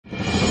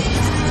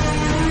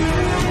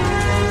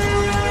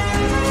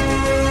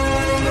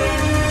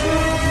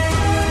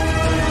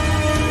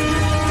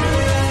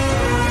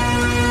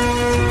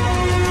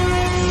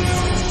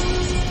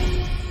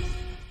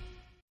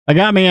I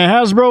got me a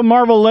Hasbro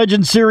Marvel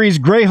Legends Series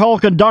Grey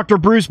Hulk and Dr.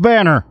 Bruce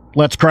Banner.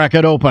 Let's crack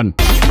it open.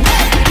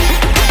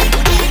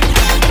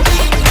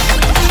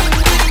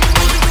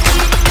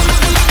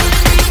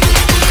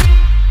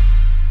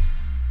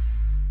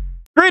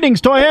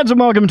 Greetings, toy heads, and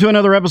welcome to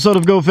another episode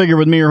of Go Figure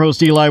with me, your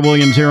host, Eli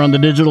Williams, here on the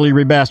digitally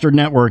Rebastard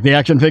Network, the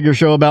action figure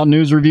show about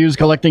news, reviews,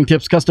 collecting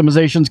tips,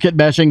 customizations, kit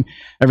bashing,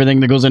 everything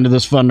that goes into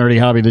this fun, nerdy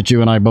hobby that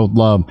you and I both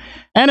love.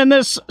 And in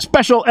this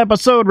special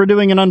episode, we're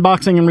doing an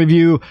unboxing and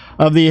review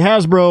of the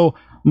Hasbro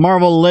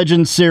Marvel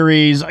Legends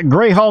Series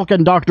Grey Hulk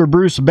and Dr.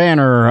 Bruce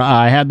Banner.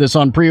 I had this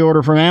on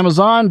pre-order from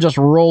Amazon, just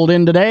rolled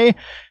in today,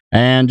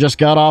 and just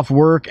got off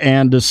work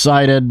and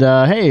decided,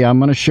 hey, I'm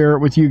going to share it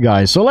with you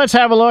guys. So let's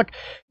have a look.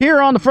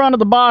 Here on the front of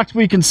the box,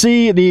 we can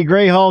see the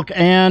Grey Hulk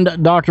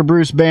and Dr.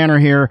 Bruce Banner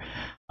here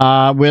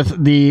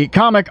with the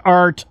comic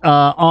art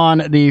on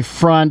the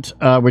front,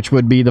 which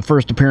would be the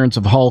first appearance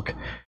of Hulk.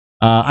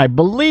 I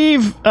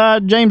believe,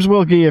 James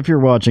Wilkie, if you're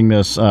watching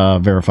this,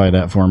 verify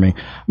that for me.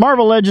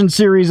 Marvel Legends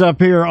series up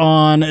here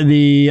on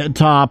the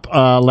top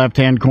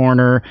left-hand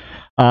corner.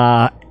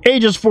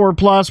 Ages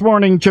 4+,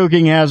 warning,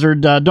 choking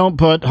hazard. Don't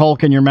put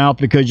Hulk in your mouth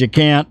because you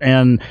can't,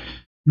 and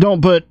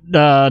don't put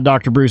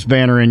Dr. Bruce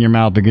Banner in your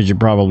mouth because you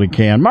probably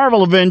can.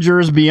 Marvel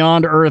Avengers,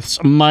 Beyond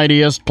Earth's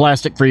Mightiest,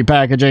 plastic-free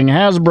packaging.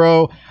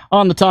 Hasbro.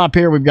 On the top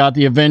here, we've got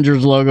the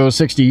Avengers logo,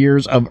 60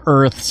 years of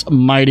Earth's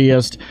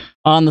Mightiest.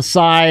 On the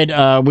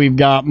side, we've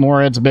got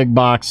more. It's a big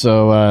box,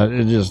 so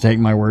just take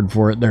my word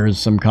for it. There's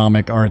some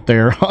comic art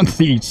there on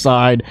the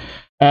side.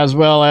 As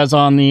well as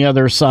on the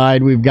other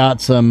side, we've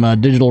got some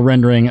digital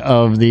rendering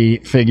of the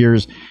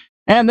figures.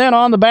 And then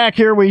on the back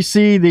here, we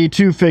see the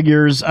two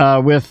figures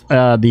with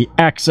the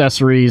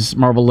accessories,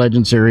 Marvel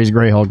Legends Series,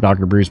 Grey Hulk,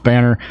 Dr. Bruce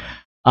Banner.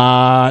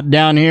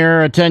 Down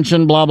here,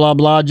 attention, blah, blah,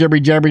 blah,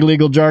 jibbery-jabbery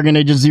legal jargon,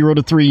 ages 0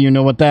 to 3, you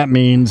know what that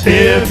means.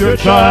 If your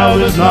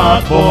child is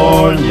not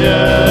born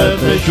yet,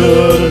 they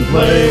shouldn't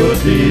play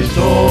with these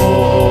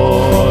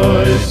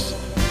toys.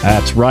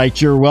 That's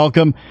right, you're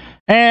welcome.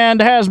 And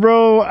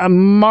Hasbro,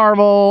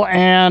 Marvel,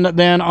 and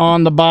then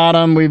on the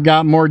bottom, we've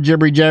got more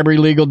jibbery-jabbery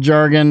legal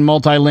jargon,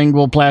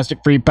 multilingual,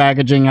 plastic-free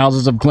packaging,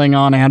 Houses of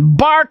Klingon, and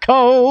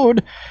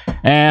barcode.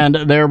 And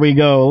there we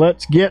go.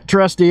 Let's get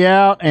Trusty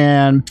out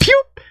and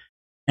pew!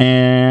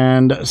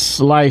 And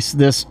slice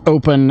this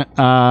open.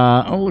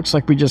 Oh, looks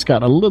like we just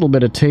got a little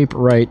bit of tape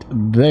right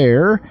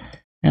there.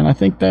 And I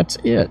think that's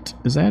it.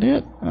 Is that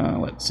it?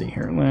 Let's see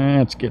here.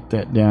 Let's get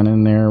that down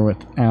in there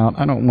without...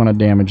 I don't want to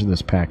damage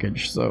this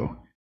package, so...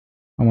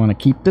 I want to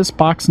keep this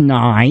box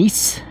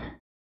nice.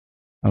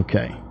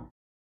 Okay.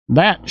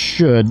 That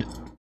should...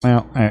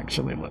 Well,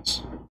 actually,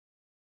 let's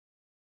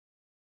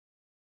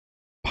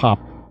pop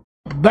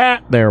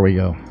that. There we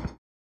go.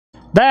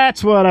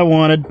 That's what I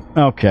wanted.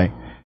 Okay.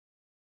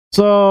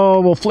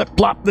 So, we'll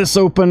flip-plop this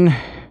open.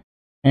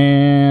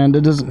 And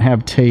it doesn't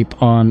have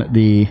tape on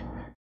the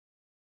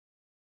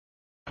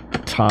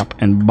top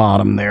and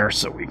bottom there,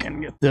 so we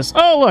can get this...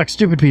 Oh, look!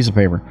 Stupid piece of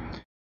paper.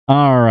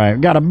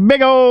 Alright, got a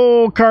big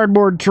old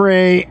cardboard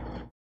tray,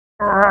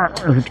 or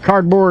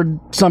cardboard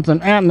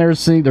something, and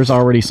there's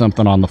already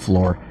something on the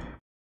floor.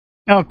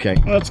 Okay,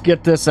 let's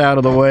get this out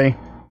of the way.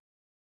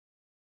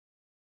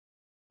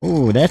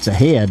 Ooh, that's a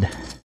head.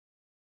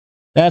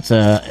 That's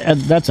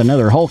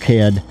another Hulk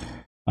head.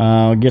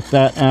 Get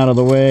that out of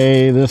the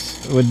way.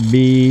 This would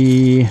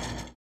be...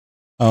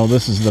 Oh,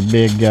 this is the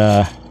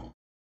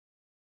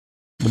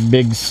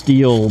big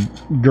steel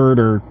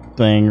girder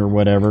thing or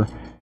whatever.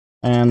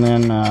 And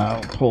then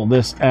pull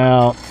this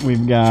out.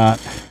 We've got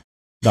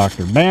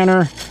Dr.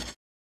 Banner.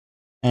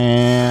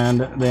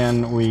 And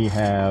then we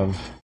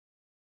have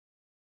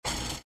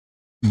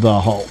the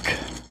Hulk.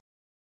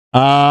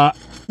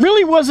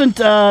 Really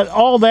wasn't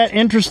all that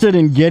interested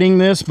in getting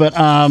this, but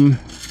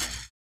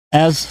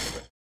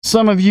as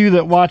some of you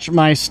that watch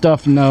my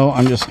stuff know,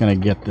 I'm just going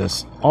to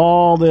get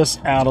all this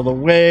out of the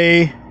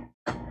way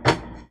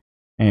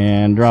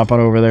and drop it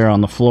over there on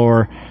the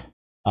floor.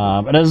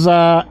 But as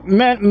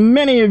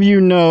many of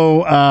you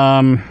know,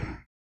 I'm going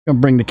to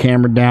bring the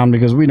camera down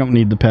because we don't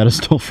need the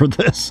pedestal for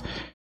this.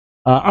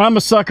 I'm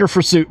a sucker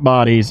for suit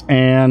bodies,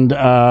 and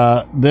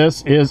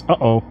this is,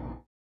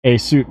 a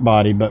suit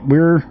body, but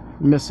we're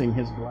missing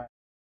his glass.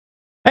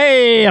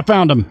 Hey, I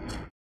found them!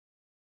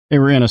 They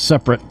were in a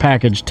separate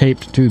package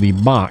taped to the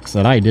box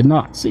that I did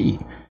not see.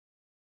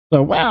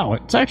 So, wow,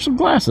 it's actual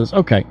glasses.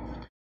 Okay.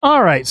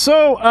 Alright,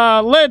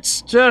 so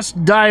let's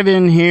just dive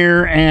in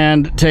here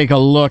and take a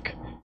look.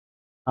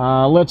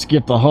 Let's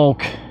get the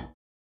Hulk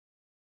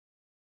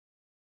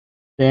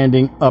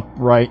standing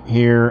upright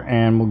here,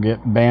 and we'll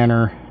get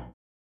Banner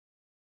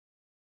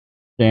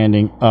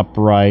standing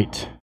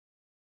upright.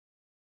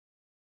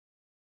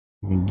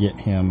 We can get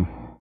him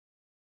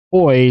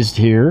poised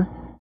here.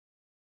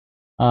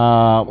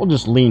 We'll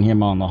just lean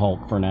him on the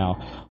Hulk for now.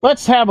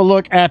 Let's have a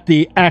look at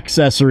the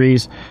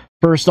accessories.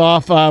 First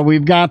off,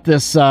 we've got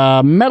this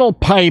metal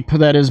pipe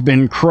that has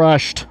been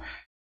crushed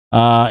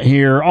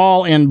here,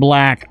 all in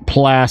black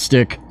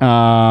plastic.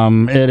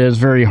 It is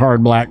very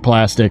hard black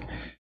plastic.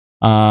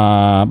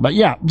 But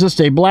yeah,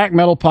 just a black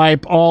metal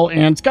pipe all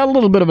in. It's got a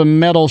little bit of a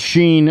metal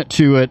sheen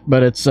to it,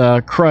 but it's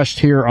crushed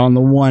here on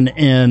the one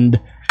end.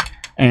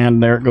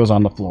 And there it goes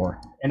on the floor.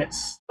 And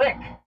it's slick.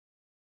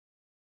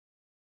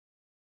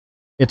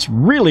 It's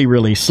really,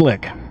 really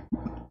slick.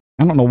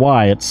 I don't know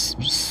why.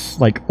 It's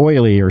like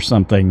oily or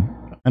something.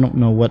 I don't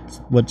know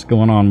what's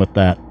going on with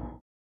that.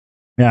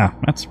 Yeah,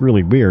 that's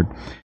really weird.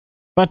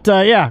 But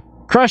yeah,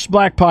 crushed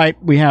black pipe.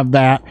 We have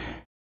that.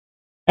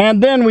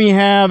 And then we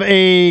have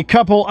a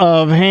couple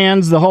of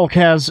hands. The Hulk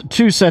has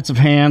two sets of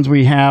hands.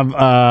 We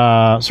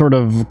have sort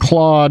of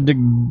clawed,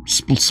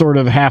 sort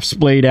of half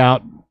splayed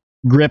out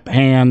grip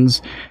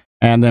hands.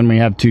 And then we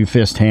have two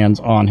fist hands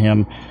on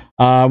him.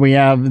 We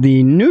have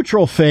the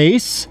neutral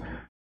face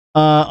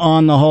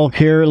on the Hulk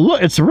here.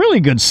 Look, it's a really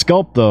good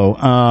sculpt, though.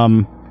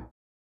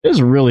 It is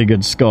a really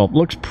good sculpt.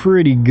 Looks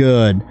pretty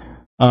good.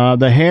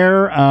 The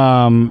hair,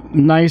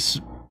 nice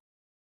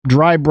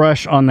dry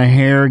brush on the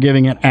hair,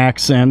 giving it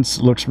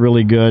accents. Looks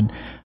really good.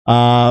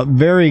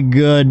 Very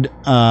good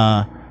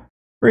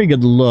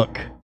look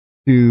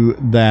to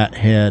that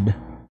head.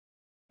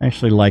 I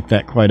actually like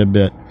that quite a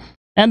bit.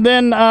 And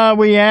then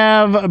we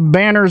have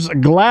Banner's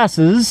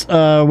glasses,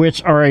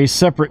 which are a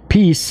separate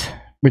piece,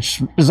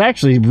 which is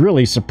actually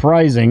really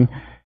surprising.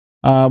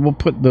 We'll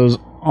put those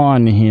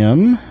on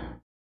him.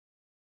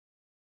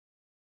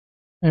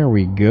 There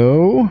we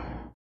go.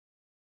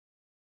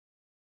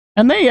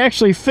 And they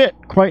actually fit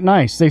quite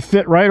nice. They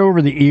fit right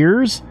over the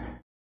ears.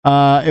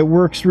 It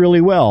works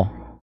really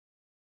well.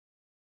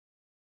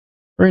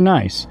 Very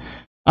nice.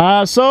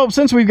 So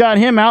since we've got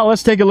him out,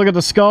 let's take a look at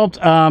the sculpt.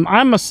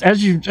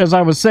 As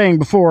I was saying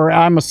before,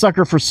 I'm a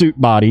sucker for suit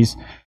bodies,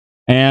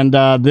 and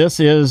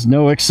this is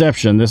no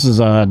exception. This is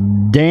a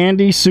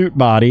dandy suit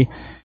body.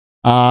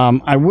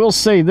 I will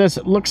say this: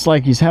 it looks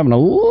like he's having a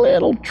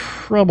little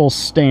trouble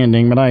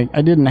standing, but I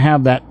didn't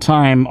have that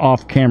time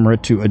off camera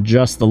to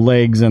adjust the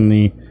legs and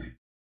the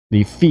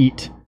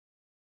feet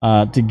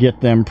to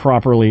get them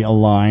properly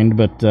aligned.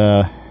 But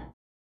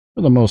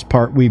for the most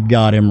part, we've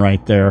got him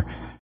right there.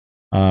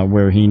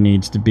 Where he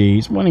needs to be.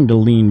 He's wanting to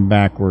lean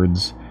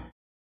backwards.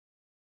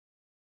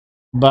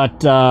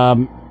 But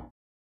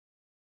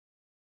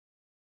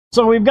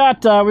so we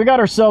got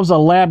ourselves a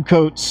lab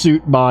coat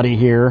suit body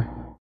here.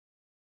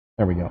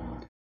 There we go.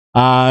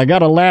 I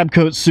got a lab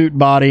coat suit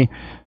body.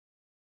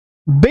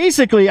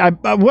 Basically,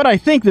 what I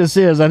think this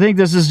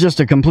is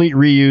just a complete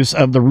reuse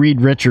of the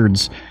Reed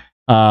Richards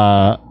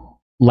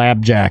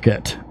lab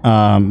jacket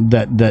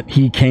that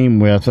he came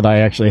with, that I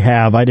actually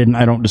have. I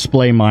don't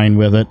display mine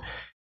with it.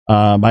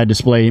 I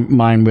display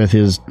mine with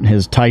his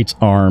tights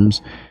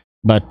arms,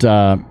 but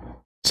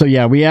so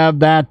yeah, we have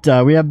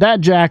that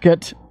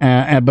jacket,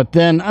 but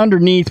then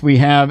underneath we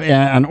have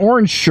an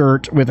orange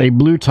shirt with a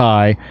blue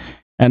tie,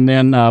 and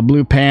then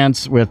blue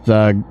pants with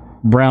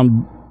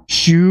brown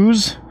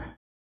shoes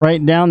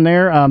right down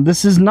there.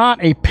 This is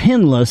not a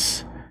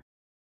pinless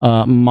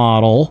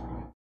model,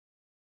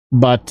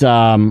 but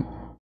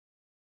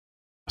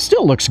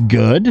still looks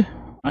good.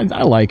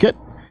 I like it.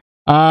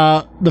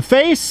 The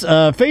face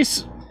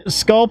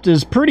sculpt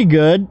is pretty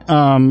good.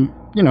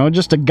 You know,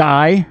 just a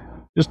guy,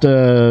 just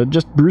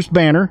Bruce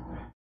Banner,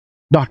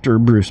 Dr.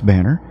 Bruce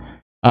Banner.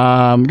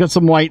 Got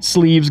some white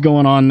sleeves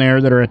going on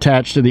there that are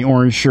attached to the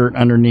orange shirt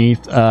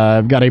underneath.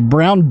 I've got a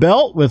brown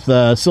belt with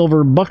a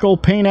silver buckle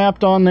paint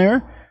apped on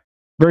there.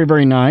 Very,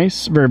 very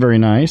nice. Very, very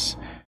nice.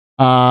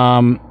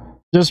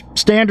 Just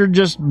standard,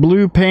 just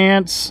blue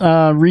pants,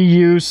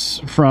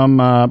 reuse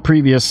from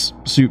previous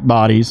suit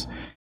bodies,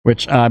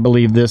 which I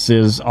believe this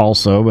is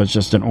also. It's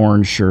just an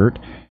orange shirt.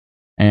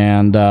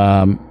 And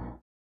the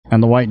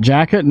white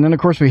jacket, and then of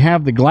course we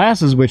have the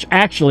glasses, which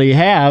actually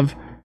have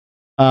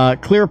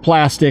clear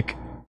plastic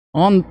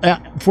on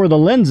for the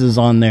lenses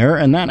on there,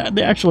 and that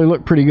they actually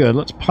look pretty good.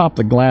 Let's pop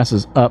the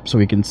glasses up so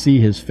we can see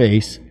his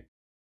face.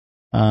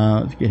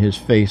 Let's get his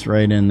face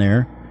right in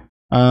there.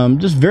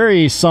 Just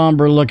very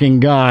somber looking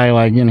guy,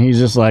 like, you know, he's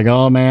just like,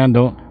 oh man,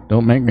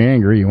 don't make me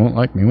angry. You won't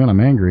like me when I'm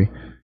angry.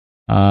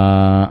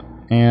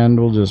 And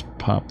we'll just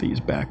pop these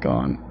back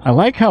on. I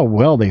like how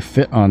well they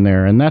fit on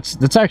there, and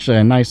that's actually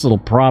a nice little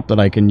prop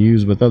that I can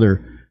use with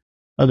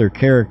other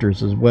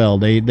characters as well.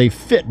 They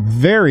fit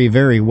very,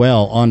 very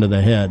well onto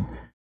the head.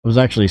 I was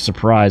actually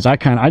surprised.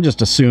 I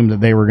just assumed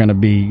that they were going to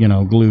be, you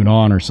know, glued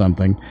on or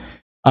something.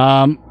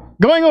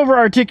 Going over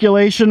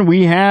articulation,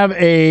 we have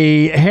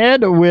a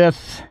head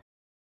with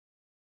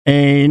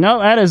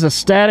that is a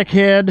static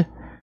head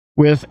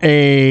with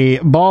a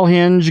ball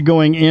hinge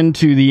going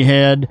into the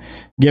head,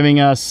 giving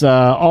us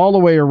all the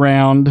way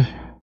around.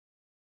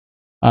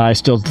 I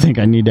still think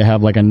I need to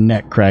have like a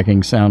neck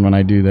cracking sound when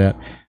I do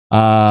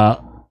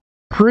that.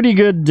 Pretty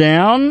good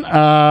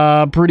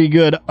down, pretty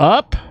good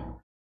up.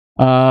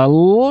 A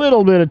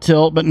little bit of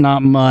tilt, but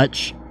not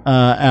much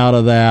out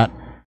of that.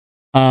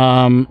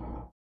 Let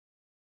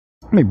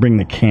me bring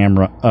the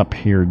camera up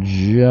here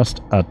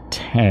just a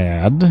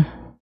tad.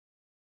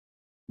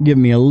 Give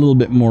me a little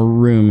bit more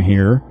room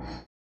here.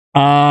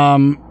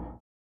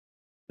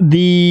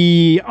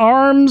 The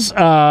arms,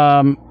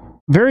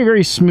 very,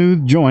 very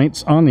smooth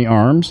joints on the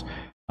arms.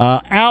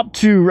 Up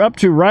to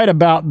right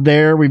about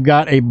there, we've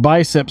got a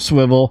bicep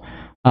swivel.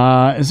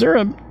 Is there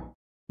a...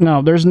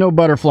 No, there's no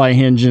butterfly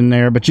hinge in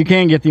there, but you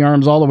can get the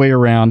arms all the way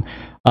around.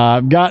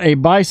 Got a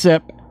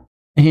bicep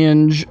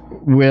hinge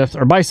with,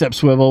 or bicep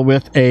swivel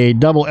with a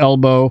double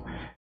elbow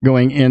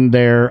going in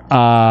there.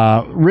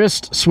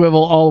 Wrist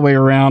swivel all the way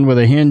around with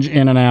a hinge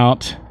in and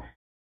out.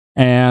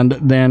 And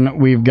then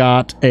we've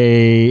got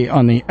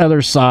on the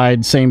other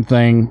side, same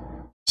thing,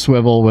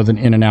 swivel with an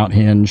in and out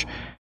hinge.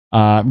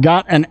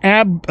 Got an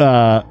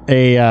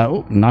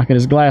knocking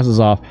his glasses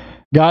off.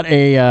 Got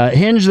a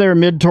hinge there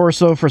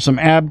mid-torso for some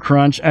ab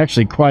crunch.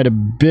 Actually, quite a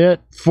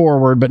bit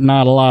forward, but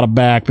not a lot of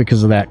back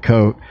because of that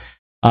coat.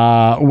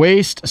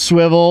 Waist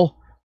swivel,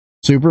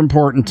 super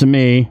important to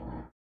me.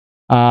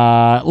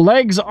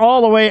 Legs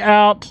all the way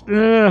out.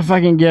 If I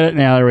can get it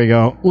now, there we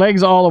go.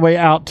 Legs all the way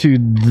out to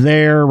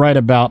there, right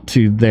about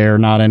to there,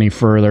 not any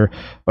further.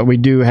 But we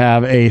do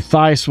have a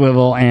thigh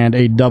swivel and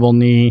a double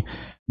knee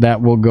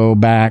that will go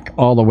back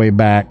all the way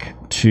back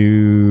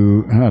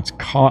to... Oh, it's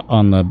caught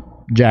on the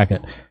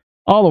jacket.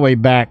 All the way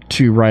back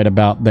to right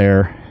about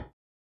there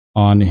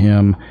on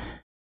him.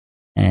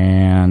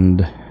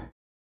 And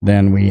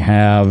then we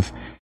have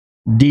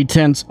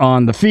detents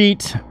on the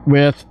feet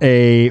with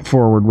a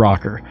forward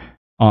rocker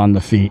on the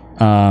feet.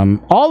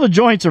 All the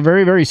joints are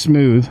very, very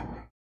smooth.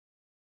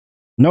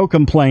 No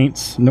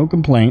complaints. No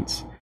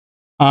complaints.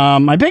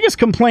 My biggest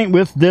complaint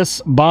with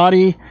this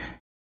body,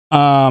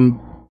 and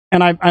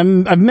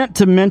I've meant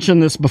to mention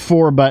this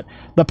before, but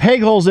the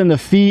peg holes in the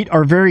feet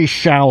are very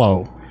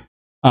shallow.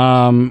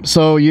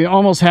 So you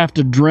almost have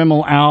to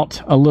Dremel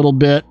out a little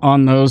bit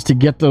on those to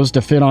get those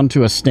to fit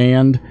onto a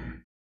stand.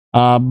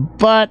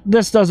 But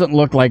this doesn't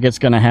look like it's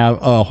going to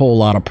have a whole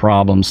lot of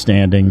problems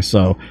standing,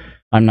 so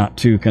I'm not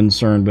too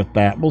concerned with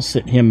that. We'll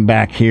sit him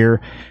back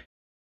here.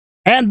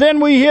 And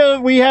then we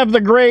have the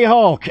Gray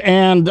Hulk,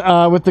 and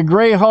with the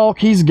Gray Hulk,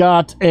 he's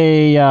got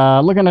a,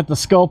 looking at the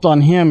sculpt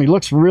on him, he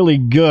looks really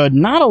good.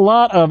 Not a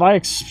lot of, I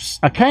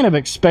kind of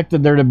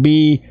expected there to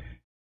be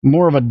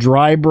more of a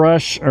dry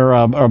brush or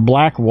a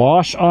black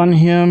wash on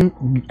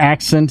him,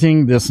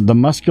 accenting the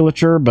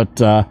musculature, but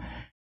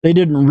they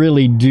didn't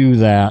really do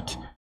that.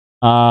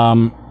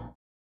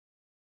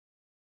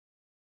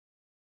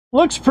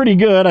 Looks pretty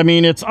good. I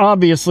mean, it's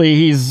obviously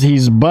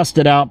he's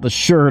busted out the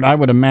shirt. I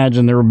would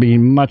imagine there would be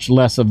much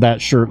less of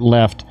that shirt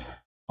left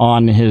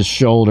on his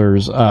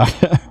shoulders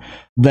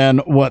than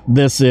what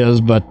this is,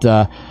 but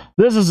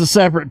this is a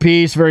separate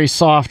piece, very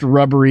soft,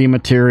 rubbery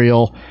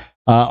material.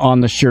 On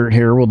the shirt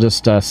here, we'll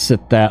just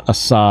sit that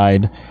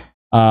aside.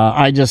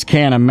 I just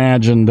can't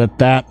imagine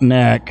that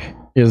neck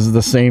is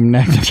the same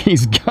neck that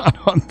he's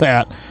got on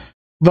that.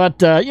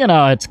 But, you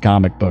know, it's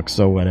comic book,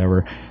 so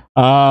whatever.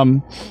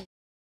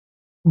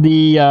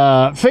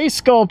 The face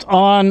sculpt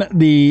on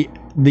the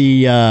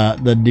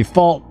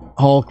default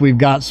Hulk, we've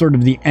got sort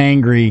of the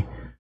angry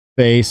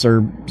face,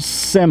 or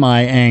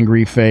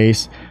semi-angry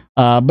face.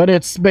 But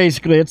it's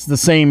basically the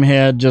same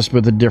head, just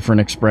with a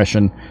different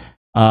expression.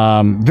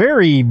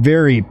 Very,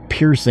 very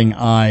piercing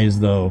eyes,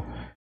 though.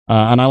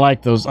 And I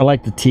like those. I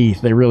like the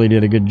teeth. They really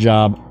did a good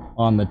job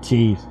on the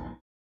teeth.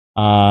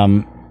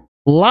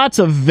 Lots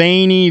of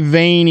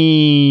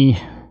veininess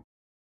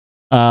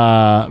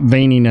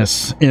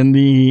in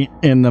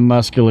the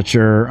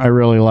musculature. I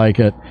really like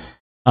it.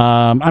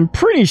 I'm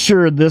pretty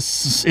sure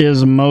this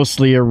is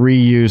mostly a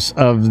reuse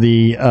of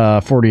the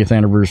 40th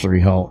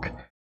anniversary Hulk.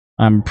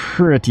 I'm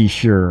pretty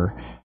sure.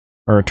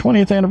 Or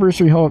 20th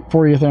anniversary Hulk,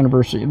 40th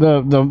anniversary. I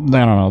don't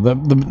know,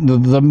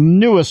 the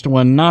newest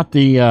one, not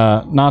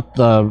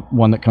the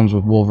one that comes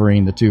with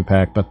Wolverine, the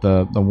 2-pack, but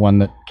the one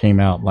that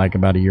came out like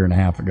about a year and a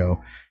half ago.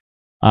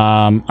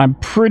 I'm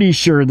pretty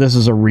sure this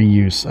is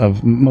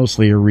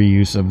mostly a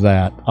reuse of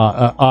that.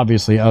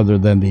 Obviously, other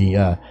than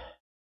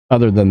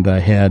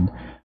the head,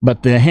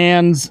 but the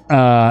hands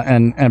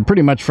and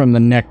pretty much from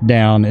the neck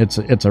down, it's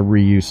a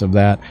reuse of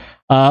that.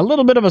 A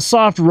little bit of a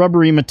soft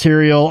rubbery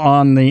material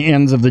on the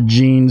ends of the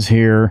jeans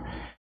here,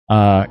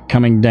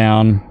 coming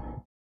down.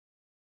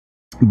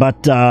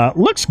 But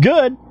looks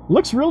good.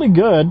 Looks really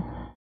good.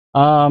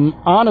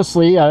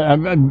 Honestly,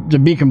 to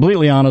be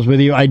completely honest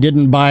with you, I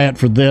didn't buy it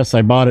for this.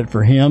 I bought it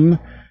for him.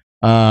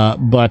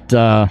 But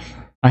I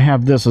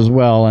have this as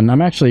well, and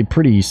I'm actually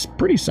pretty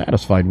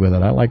satisfied with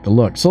it. I like the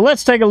look. So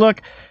let's take a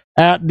look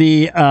at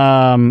the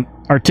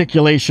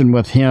articulation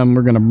with him.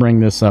 We're going to bring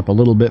this up a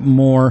little bit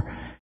more.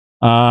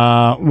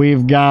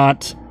 We've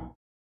got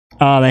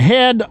the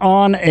head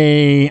on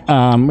a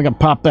we're gonna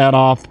pop that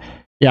off.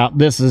 Yeah,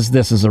 this is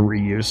a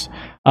reuse.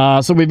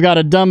 So we've got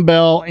a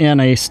dumbbell in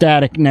a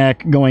static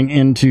neck going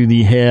into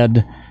the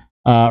head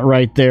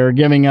right there,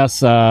 giving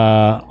us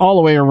all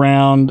the way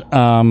around,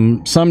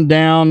 some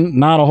down,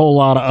 not a whole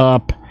lot of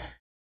up.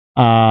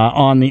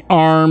 On the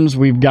arms,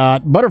 we've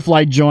got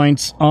butterfly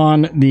joints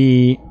on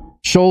the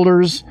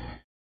shoulders,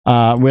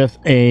 with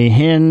a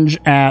hinge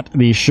at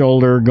the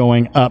shoulder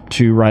going up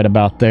to right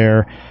about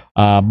there.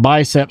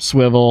 Bicep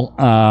swivel.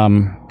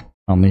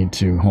 I'll need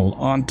to hold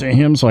on to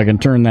him so I can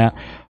turn that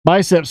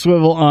bicep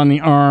swivel on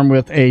the arm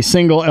with a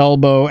single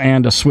elbow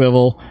and a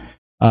swivel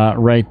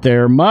right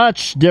there.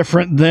 Much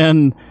different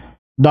than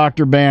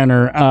Dr.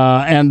 Banner.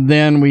 And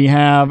then we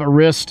have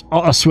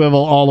a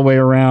swivel all the way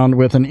around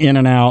with an in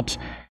and out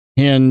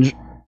hinge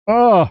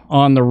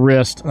on the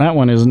wrist. That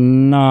one is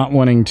not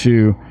wanting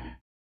to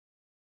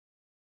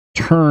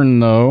turn,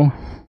 though.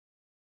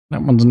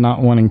 That one's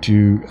not wanting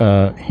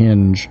to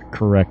hinge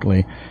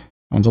correctly.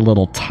 That one's a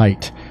little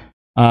tight.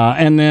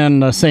 And then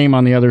the same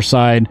on the other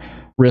side,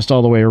 wrist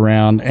all the way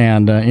around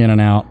and in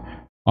and out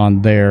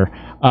on there.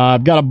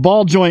 I've got a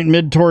ball joint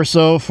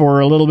mid-torso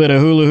for a little bit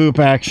of hula hoop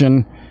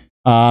action.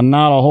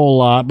 Not a whole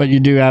lot, but you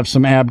do have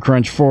some ab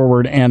crunch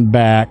forward and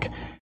back.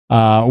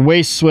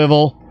 Waist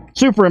swivel,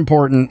 super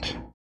important.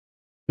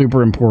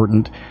 Super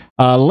important.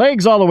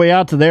 Legs all the way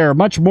out to there,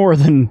 much more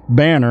than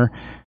Banner.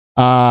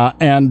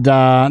 And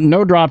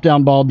no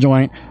drop-down ball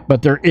joint,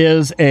 but there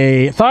is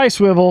a thigh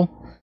swivel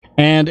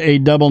and a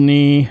double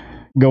knee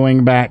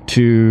going back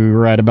to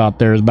right about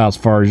there, is about as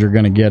far as you're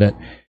going to get it.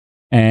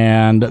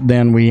 And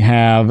then we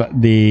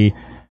have the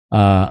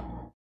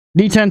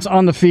detents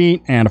on the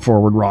feet and a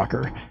forward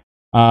rocker.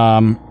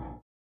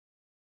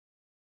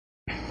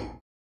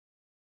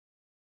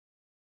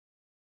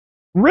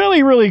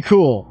 Really, really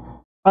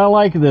cool. I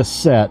like this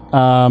set.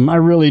 I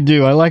really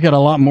do. I like it a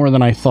lot more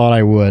than I thought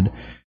I would.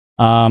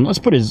 Let's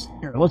put his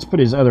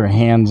other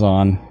hands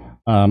on.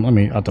 Let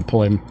me have to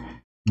pull him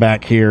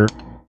back here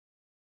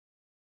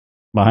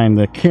behind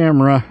the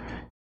camera.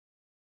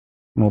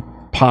 We'll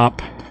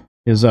pop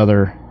his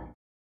other.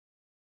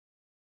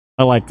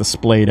 I like the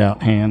splayed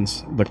out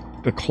hands,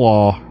 the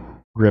claw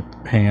grip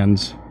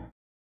hands.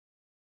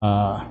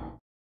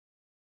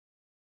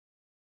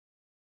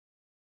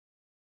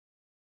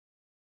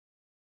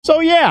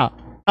 So yeah,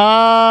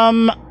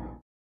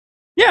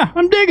 yeah,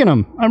 I'm digging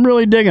them. I'm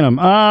really digging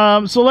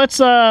them. So let's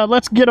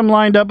get them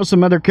lined up with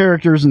some other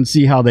characters and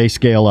see how they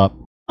scale up.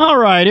 All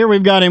right, here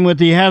we've got him with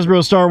the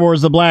Hasbro Star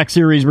Wars The Black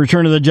Series,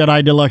 Return of the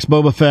Jedi Deluxe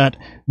Boba Fett,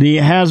 the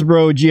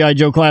Hasbro G.I.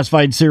 Joe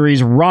Classified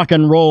Series Rock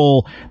and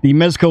Roll, the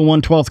Mezco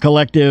 1/12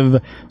 Collective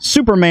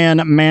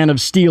Superman Man of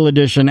Steel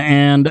Edition,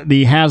 and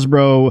the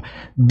Hasbro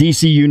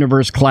DC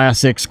Universe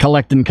Classics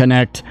Collect and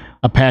Connect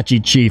Apache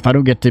Chief. I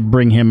don't get to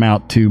bring him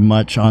out too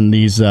much on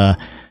these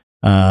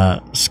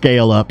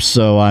scale ups,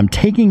 so I'm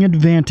taking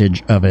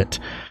advantage of it.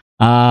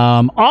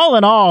 All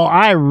in all,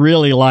 I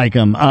really like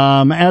them.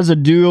 As a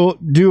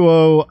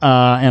duo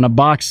and a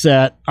box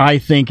set, I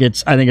think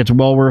it's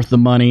well worth the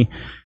money.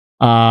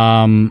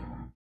 I'm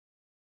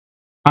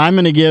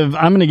gonna give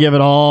it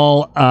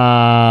all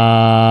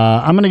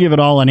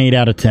an 8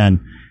 out of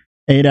 10.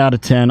 8 out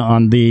of 10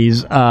 on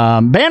these.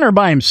 Banner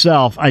by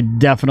himself, I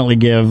definitely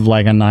give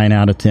like a 9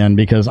 out of 10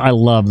 because I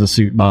love the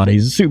suit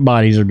bodies. The suit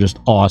bodies are just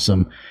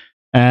awesome.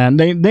 And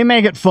they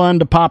make it fun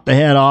to pop the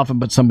head off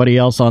and put somebody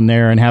else on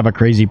there and have a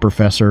crazy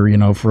professor, you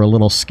know, for a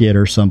little skit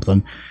or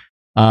something.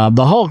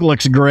 The Hulk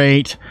looks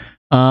great.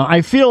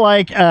 I feel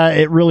like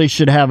it really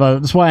should have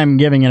that's why I'm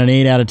giving it an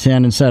 8 out of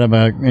 10 instead of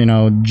a, you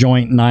know,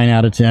 joint 9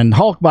 out of 10.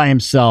 Hulk by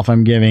himself,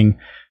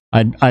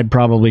 I'd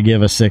probably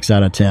give a 6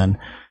 out of 10.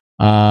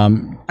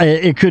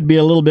 It could be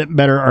a little bit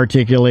better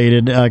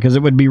articulated because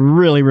it would be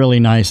really, really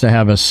nice to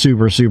have a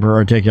super, super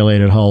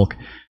articulated Hulk.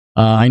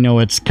 I know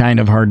it's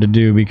kind of hard to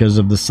do because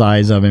of the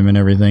size of him and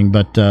everything,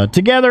 but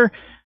together,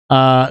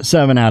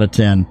 7 out of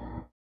 10.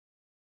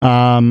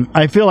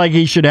 I feel like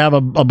he should have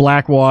a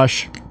black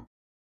wash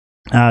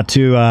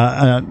to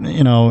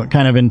you know,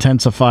 kind of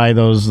intensify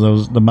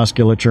the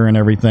musculature and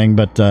everything.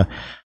 But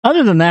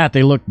other than that,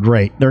 they look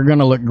great. They're going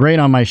to look great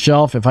on my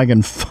shelf if I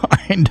can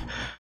find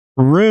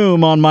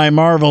room on my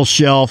Marvel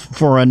shelf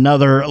for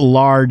another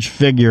large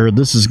figure.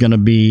 This is going to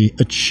be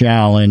a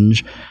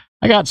challenge.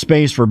 I got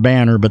space for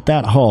Banner, but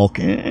that Hulk,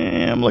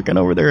 I'm looking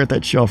over there at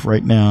that shelf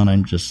right now, and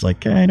I'm just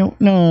like, I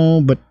don't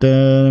know, but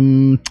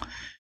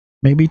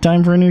maybe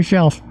time for a new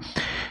shelf.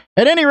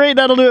 At any rate,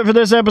 that'll do it for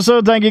this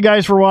episode. Thank you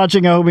guys for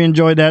watching. I hope you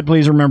enjoyed that.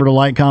 Please remember to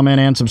like, comment,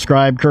 and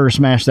subscribe.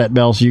 Smash that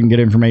bell so you can get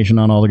information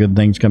on all the good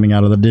things coming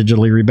out of the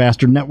Digitally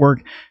Rebastard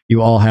Network.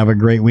 You all have a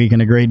great week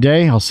and a great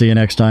day. I'll see you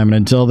next time, and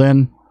until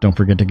then, don't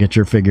forget to get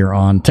your figure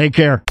on. Take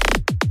care.